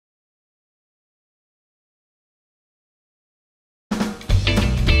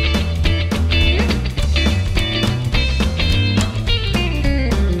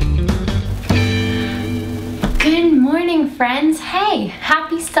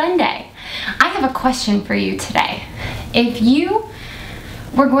happy Sunday. I have a question for you today. If you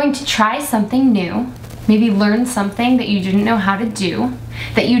were going to try something new, maybe learn something that you didn't know how to do,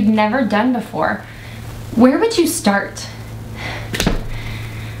 that you'd never done before, where would you start?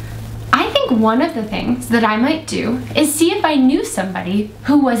 I think one of the things that I might do is see if I knew somebody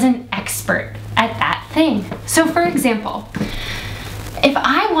who was an expert at that thing. So for example, if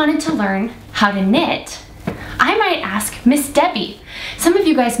I wanted to learn how to knit, I might ask Miss Debbie. Some of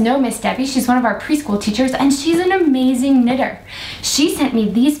you guys know Miss Debbie. She's one of our preschool teachers and she's an amazing knitter. She sent me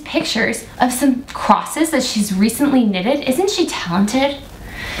these pictures of some crosses that she's recently knitted. Isn't she talented?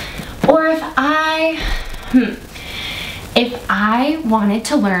 Or if I wanted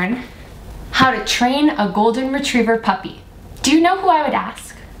to learn how to train a golden retriever puppy, do you know who I would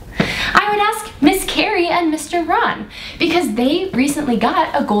ask? I would ask Miss Carrie and Mr. Ron, because they recently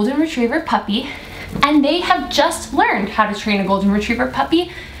got a golden retriever puppy and they have just learned how to train a golden retriever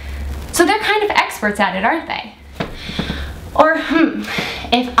puppy, so they're kind of experts at it, aren't they? Or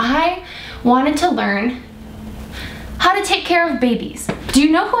if I wanted to learn how to take care of babies, do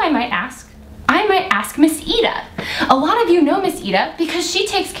you know who I might ask? I might ask Miss Ida. A lot of you know Miss Ida because she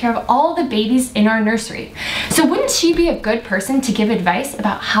takes care of all the babies in our nursery. So wouldn't she be a good person to give advice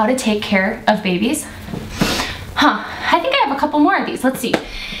about how to take care of babies? I think I have a couple more of these. Let's see.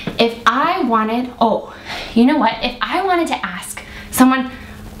 If I wanted, you know what? If I wanted to ask someone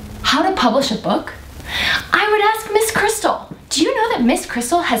how to publish a book, I would ask Miss Crystal. Do you know that Miss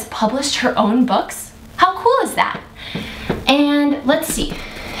Crystal has published her own books? How cool is that? And let's see.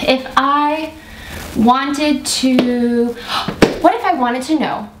 If I wanted to, what if I wanted to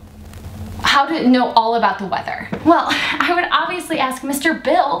know how to know all about the weather? Well, I would obviously ask Mr.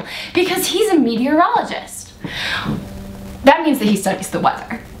 Bill because he's a meteorologist. That means that he studies the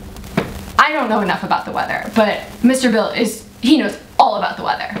weather. I don't know enough about the weather, but Mr. Bill he knows all about the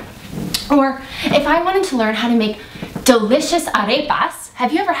weather. Or if I wanted to learn how to make delicious arepas,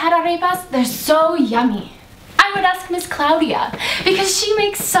 have you ever had arepas? They're so yummy. I would ask Miss Claudia because she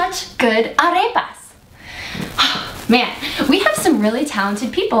makes such good arepas. Man, we have some really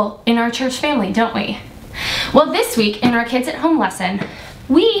talented people in our church family, don't we? Well, this week in our Kids at Home lesson,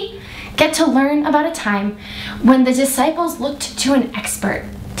 we get to learn about a time when the disciples looked to an expert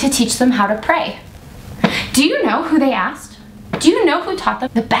to teach them how to pray. Do you know who they asked? Do you know who taught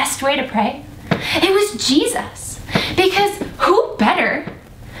them the best way to pray? It was Jesus. Because who better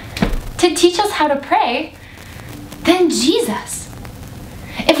to teach us how to pray than Jesus?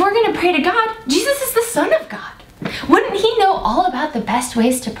 If we're going to pray to God, Jesus is the Son of God. Wouldn't he know all about the best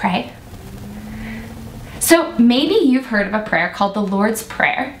ways to pray? So maybe you've heard of a prayer called the Lord's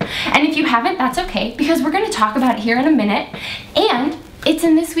Prayer. And if you haven't, that's okay, because we're going to talk about it here in a minute. And it's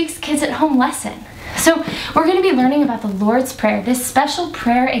in this week's Kids at Home lesson. So we're going to be learning about the Lord's Prayer, this special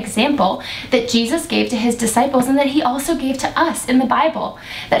prayer example that Jesus gave to his disciples and that he also gave to us in the Bible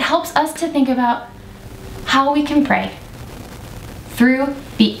that helps us to think about how we can pray through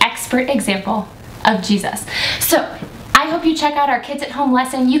the expert example of Jesus. So I hope you check out our Kids at Home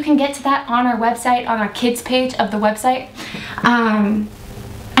lesson. You can get to that on our website, on our kids page of the website.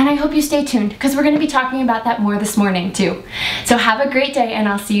 And I hope you stay tuned because we're going to be talking about that more this morning too. So have a great day and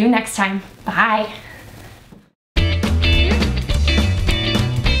I'll see you next time. Bye.